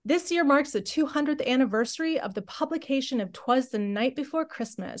This year marks the 200th anniversary of the publication of Twas the Night Before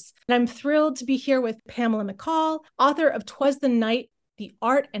Christmas. And I'm thrilled to be here with Pamela McColl, author of Twas the Night, The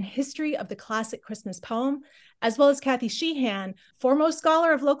Art and History of the Classic Christmas Poem, as well as Kathy Sheehan, foremost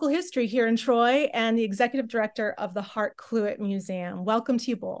scholar of local history here in Troy and the executive director of the Hart Cluett Museum. Welcome to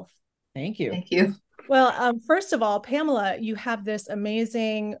you both. Thank you. Thank you. Well, first of all, Pamela, you have this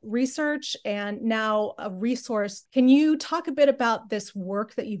amazing research and now a resource. Can you talk a bit about this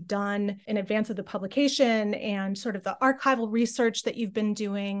work that you've done in advance of the publication and sort of the archival research that you've been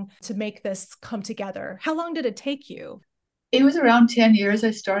doing to make this come together? How long did it take you? It was around 10 years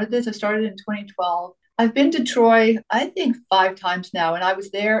I started this. I started in 2012. I've been to Troy, I think 5 times now, and I was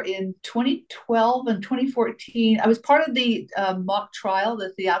there in 2012 and 2014. I was part of the mock trial, the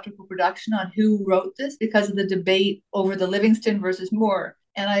theatrical production on who wrote this because of the debate over the Livingston versus Moore.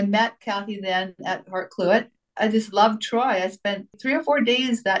 And I met Kathy then at Hart Cluett. I just loved Troy. I spent 3 or 4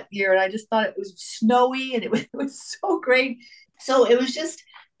 days that year, and I just thought it was snowy, and it was so great. So it was just,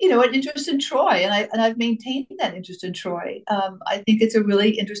 an interest in Troy, and I've maintained that interest in Troy. I think it's a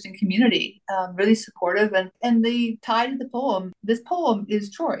really interesting community, really supportive, and the tie to the poem. This poem is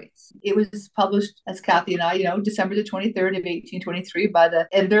Troy's. It was published, as Kathy and I, December the 23rd of 1823 by the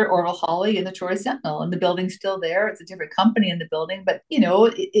editor Orville Hawley in the Troy Sentinel, and the building's still there. It's a different company in the building, but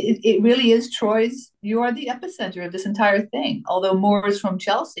it really is Troy's. You are the epicenter of this entire thing. Although Moore is from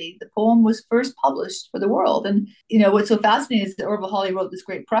Chelsea, the poem was first published for the world, and what's so fascinating is that Orville Hawley wrote this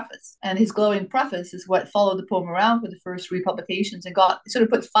great preface, and his glowing preface is what followed the poem around for the first republications and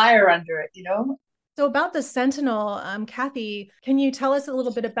put fire under it. So about the Sentinel, Kathy, can you tell us a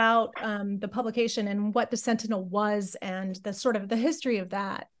little bit about the publication and what the Sentinel was and the sort of the history of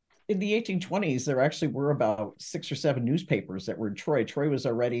that? In the 1820s, there actually were about 6 or 7 newspapers that were in Troy. Troy was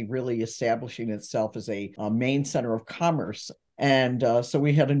already really establishing itself as a main center of commerce. And so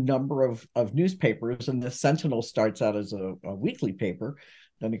we had a number of newspapers, and the Sentinel starts out as a weekly paper.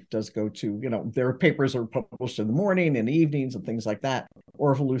 Then it does go to, their papers are published in the morning and evenings and things like that.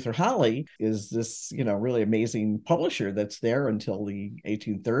 Orville Luther Hawley is this, really amazing publisher that's there until the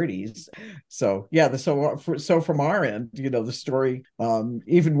 1830s. So, yeah, so from our end, the story,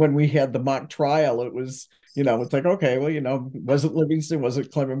 even when we had the mock trial, it was, it's like, okay, well, was it Livingston? Was it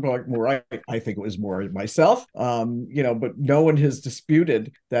Clement Moore? I think it was Moore myself, but no one has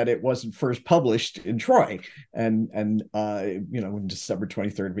disputed that it wasn't first published in Troy. And in December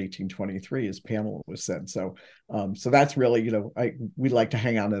 23rd of 1823, as Pamela was said. So that's really, we like to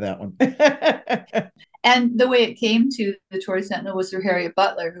hang on to that one. And the way it came to the Troy Sentinel was through Harriet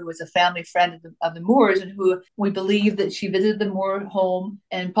Butler, who was a family friend of the Moores, and wwho we believe that she visited the Moore home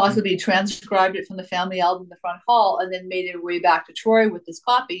and possibly transcribed it from the family album in the front hall, and then made her way back to Troy with this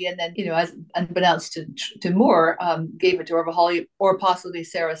copy. And then, as unbeknownst to Moore, gave it to Orville Hawley, or possibly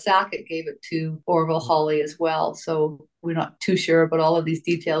Sarah Sackett gave it to Orville Hawley as well. So we're not too sure about all of these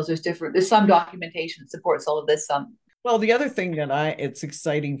details. There's some documentation that supports all of this. Well, the other thing that it's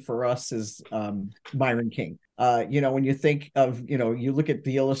exciting for us is Myron King. When you think of, you look at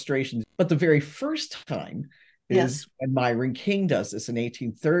the illustrations, but the very first time is when Myron King does this in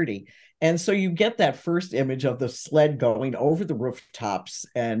 1830. And so you get that first image of the sled going over the rooftops.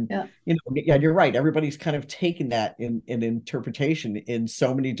 And, you're right. Everybody's kind of taken that in interpretation in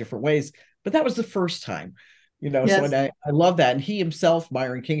so many different ways. But that was the first time. So I love that. And he himself,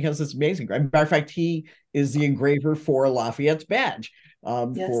 Myron King, has this amazing, matter of fact, he is the engraver for Lafayette's badge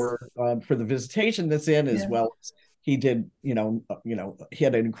for the visitation that's in, as well as he did, he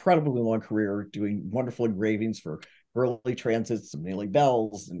had an incredibly long career doing wonderful engravings for early transits, Millie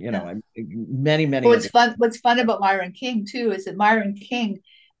Bells, and, many. What's fun about Myron King, too, is that Myron King,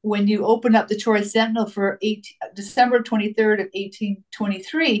 when you open up the Troy Sentinel for December 23rd of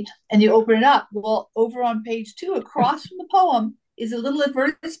 1823, and you open it up, well, over on page 2, across from the poem, is a little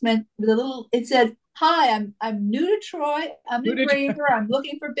advertisement with it said, "Hi, I'm new to Troy. I'm an engraver. I'm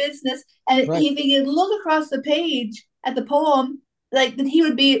looking for business." And if you look across the page at the poem, like that he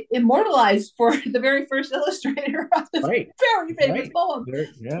would be immortalized for the very first illustrator of this very famous poem.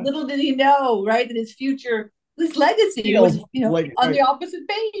 Little did he know, that his future, his legacy was, on the opposite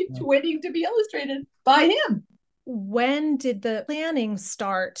page, waiting to be illustrated by him. When did the planning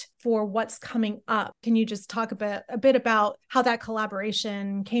start for what's coming up? Can you just talk a bit about how that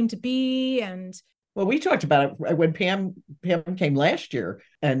collaboration came to be? And well, we talked about it when Pam came last year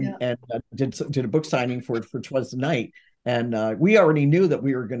and did a book signing for Twas the Night. And we already knew that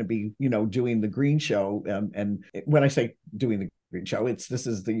we were going to be, doing the Green Show. And when I say doing the Joe. This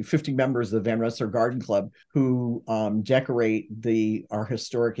is the 50 members of the Van Rensselaer Garden Club who decorate our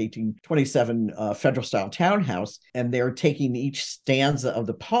historic 1827 Federal style townhouse, and they're taking each stanza of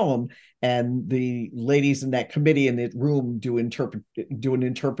the poem, and the ladies in that committee in the room do an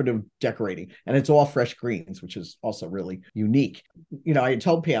interpretive decorating, and it's all fresh greens, which is also really unique. I had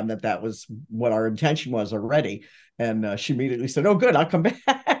told Pam that was what our intention was already, and she immediately said, "Oh, good, I'll come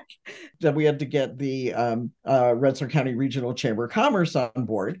back." Then we had to get the Rensselaer County Regional Chamber of Commerce on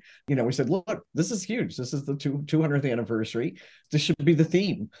board. We said, "Look, this is huge. This is the 200th anniversary. This should be the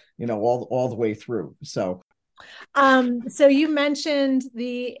theme, all the way through." So you mentioned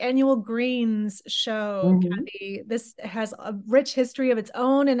the annual Greens show, Kathy. This has a rich history of its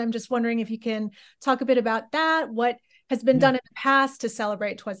own, and I'm just wondering if you can talk a bit about that. What has been done in the past to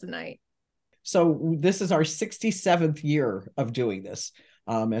celebrate 'Twas the Night? So this is our 67th year of doing this.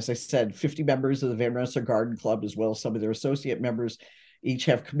 As I said, 50 members of the Van Rensselaer Garden Club, as well as some of their associate members, each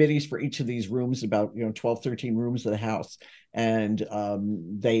have committees for each of these rooms, about 12, 13 rooms of the house. And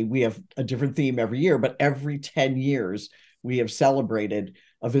we have a different theme every year, but every 10 years we have celebrated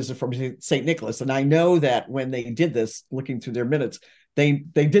a visit from St. Nicholas. And I know that when they did this, looking through their minutes, they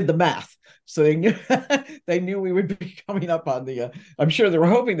did the math. So they knew we would be coming up on the I'm sure they were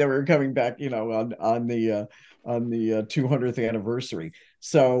hoping that we were coming back, on the 200th anniversary.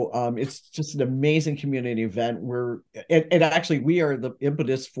 So it's just an amazing community event. We are the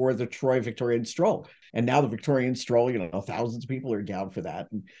impetus for the Troy Victorian Stroll. And now the Victorian Stroll, thousands of people are down for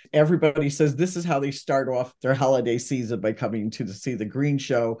that. And everybody says this is how they start off their holiday season, by coming to see the Green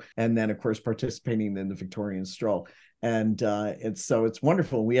Show, and then, of course, participating in the Victorian Stroll. And it's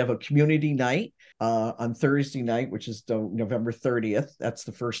wonderful. We have a community night on Thursday night, which is November 30th. That's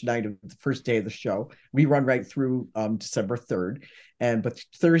the first day of the show. We run right through December 3rd. But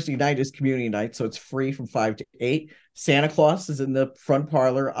Thursday night is community night, so it's free from 5 to 8. Santa Claus is in the front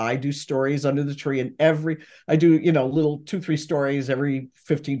parlor. I do stories under the tree, and I do, little 2-3 stories every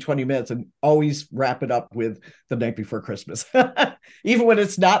 15, 20 minutes, and always wrap it up with the night before Christmas. Even when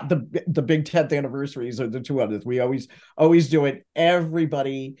it's not the big 10th anniversaries or the 200th, we always do it.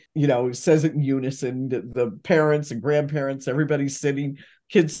 Everybody, says it in unison. The parents and grandparents, everybody's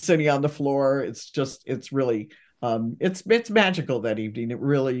kids sitting on the floor. It's really, it's magical that evening. It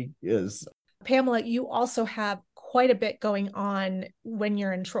really is. Pamela, you also have quite a bit going on when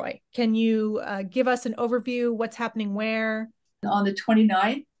you're in Troy. Can you give us an overview? What's happening where? On the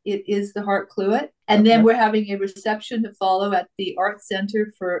 29th, it is the Hart Cluett. And then we're having a reception to follow at the Art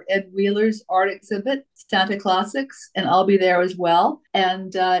Center for Ed Wheeler's art exhibit, Santa Classics, and I'll be there as well.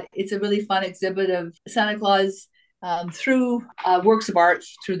 And it's a really fun exhibit of Santa Claus through works of art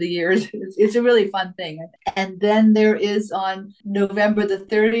through the years. It's a really fun thing. And then there is on November the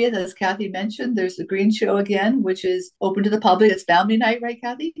 30th, as Kathy mentioned, there's the Green Show again, which is open to the public. It's family night, right,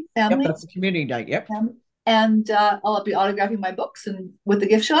 Kathy? Family? Yep, that's a community night, yep. And I'll be autographing my books and with the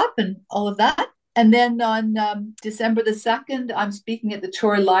gift shop and all of that. And then on December the 2nd, I'm speaking at the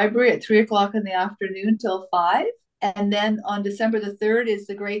Troy Library at 3 o'clock in the afternoon till 5. And then on December the 3rd is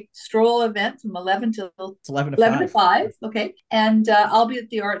the great stroll event from 11 to 11 to 5. Okay. And I'll be at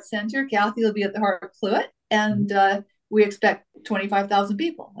the Art Center. Kathy will be at the Hart Cluett. And we expect 25,000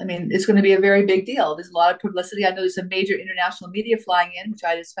 people. I mean, it's going to be a very big deal. There's a lot of publicity. I know there's some major international media flying in, which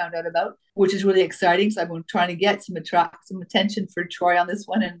I just found out about, which is really exciting. So I'm trying to get some attention for Troy on this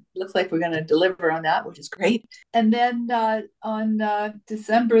one. And it looks like we're going to deliver on that, which is great. And then on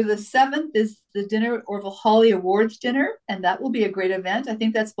December the 7th is the Orville Hawley Awards dinner. And that will be a great event. I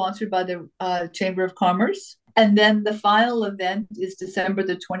think that's sponsored by the Chamber of Commerce. And then the final event is December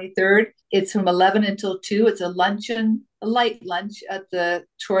the 23rd. It's from 11 until 2. It's a light lunch at the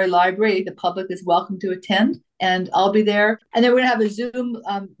Troy Library. The public is welcome to attend, and I'll be there. And then we're going to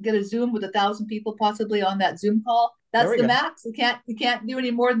have get a Zoom with 1,000 people possibly on that Zoom call. That's the max. We can't do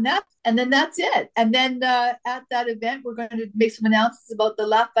any more than that. And then that's it. And then at that event, we're going to make some announcements about the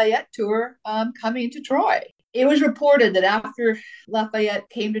Lafayette tour coming to Troy. It was reported that after Lafayette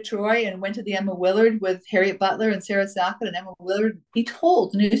came to Troy and went to the Emma Willard with Harriet Butler and Sarah Sackett and Emma Willard, he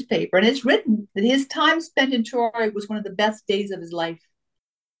told the newspaper, and it's written, that his time spent in Troy was one of the best days of his life.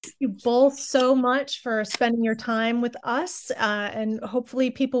 Thank you both so much for spending your time with us. And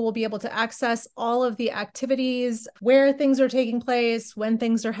hopefully people will be able to access all of the activities, where things are taking place, when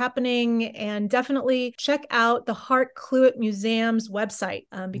things are happening, and definitely check out the Hart Cluett Museum's website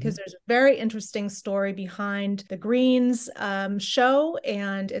because there's a very interesting story behind the Greens show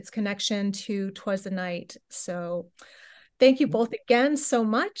and its connection to 'Twas the Night. So thank you both again so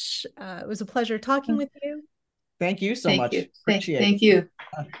much. It was a pleasure talking with you. Thank you so much. Thank you.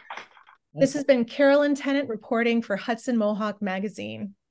 This has been Carolyn Tennant reporting for Hudson Mohawk Magazine.